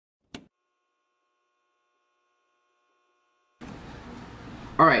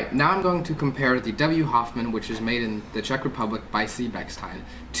Alright, now I'm going to compare the W. Hoffmann, which is made in the Czech Republic by C. Bechstein,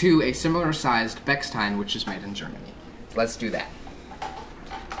 to a similar sized Bechstein, which is made in Germany. Let's do that.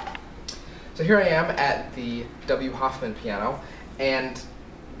 So here I am at the W. Hoffmann piano, and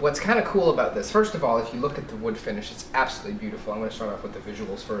what's kind of cool about this, first of all, if you look at the wood finish, it's absolutely beautiful. I'm going to start off with the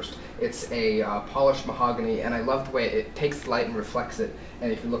visuals first. It's a polished mahogany, and I love the way it takes the light and reflects it,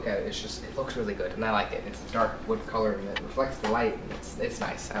 and if you look at it, it looks really good, and I like it. It's a dark wood color, and it reflects the light, and it's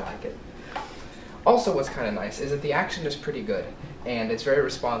nice. I like it. Also, what's kind of nice is that the action is pretty good, and it's very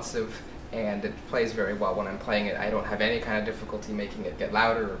responsive, and it plays very well when I'm playing it. I don't have any kind of difficulty making it get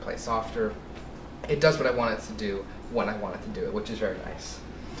louder or play softer. It does what I want it to do when I want it to do it, which is very nice.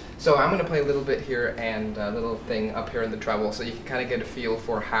 So I'm going to play a little bit here and a little thing up here in the treble so you can kind of get a feel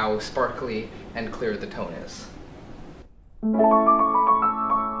for how sparkly and clear the tone is.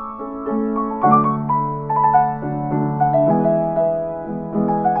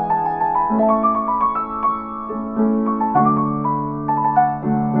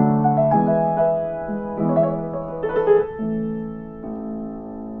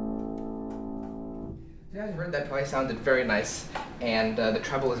 You guys heard that probably sounded very nice, and the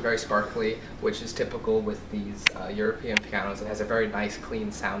treble is very sparkly, which is typical with these European pianos. It has a very nice,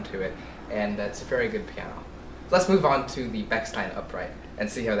 clean sound to it, and it's a very good piano. Let's move on to the Bechstein upright and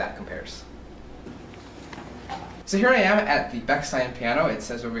see how that compares. So here I am at the Bechstein piano. It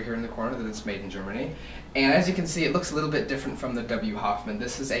says over here in the corner that it's made in Germany. And as you can see, it looks a little bit different from the W. Hoffmann.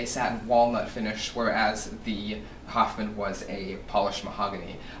 This is a satin walnut finish, whereas the Hoffmann was a polished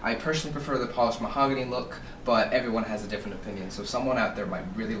mahogany. I personally prefer the polished mahogany look, but everyone has a different opinion. So someone out there might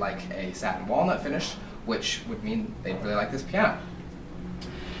really like a satin walnut finish, which would mean they'd really like this piano.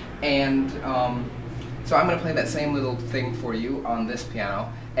 And so I'm going to play that same little thing for you on this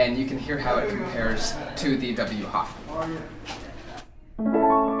piano, and you can hear how it compares to the W. Hoffmann.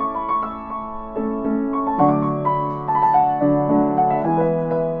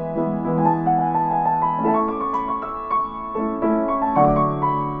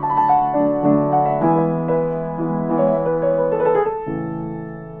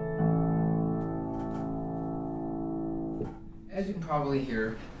 As you can probably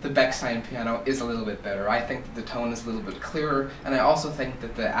hear, the Bechstein piano is a little bit better. I think that the tone is a little bit clearer, and I also think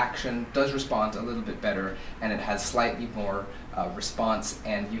that the action does respond a little bit better, and it has slightly more response,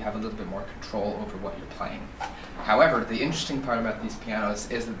 and you have a little bit more control over what you're playing. However, the interesting part about these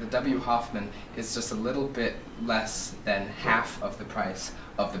pianos is that the W. Hoffmann is just a little bit less than half of the price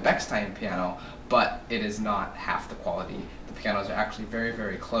of the Bechstein piano, but it is not half the quality. The pianos are actually very,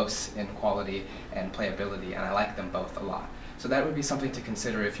 very close in quality and playability, and I like them both a lot. So that would be something to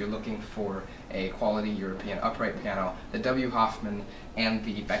consider if you're looking for a quality European upright piano. The W. Hoffmann and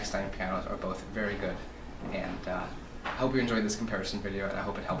the Bechstein pianos are both very good. And I hope you enjoyed this comparison video, and I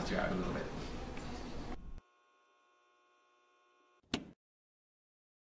hope it helped you out a little bit.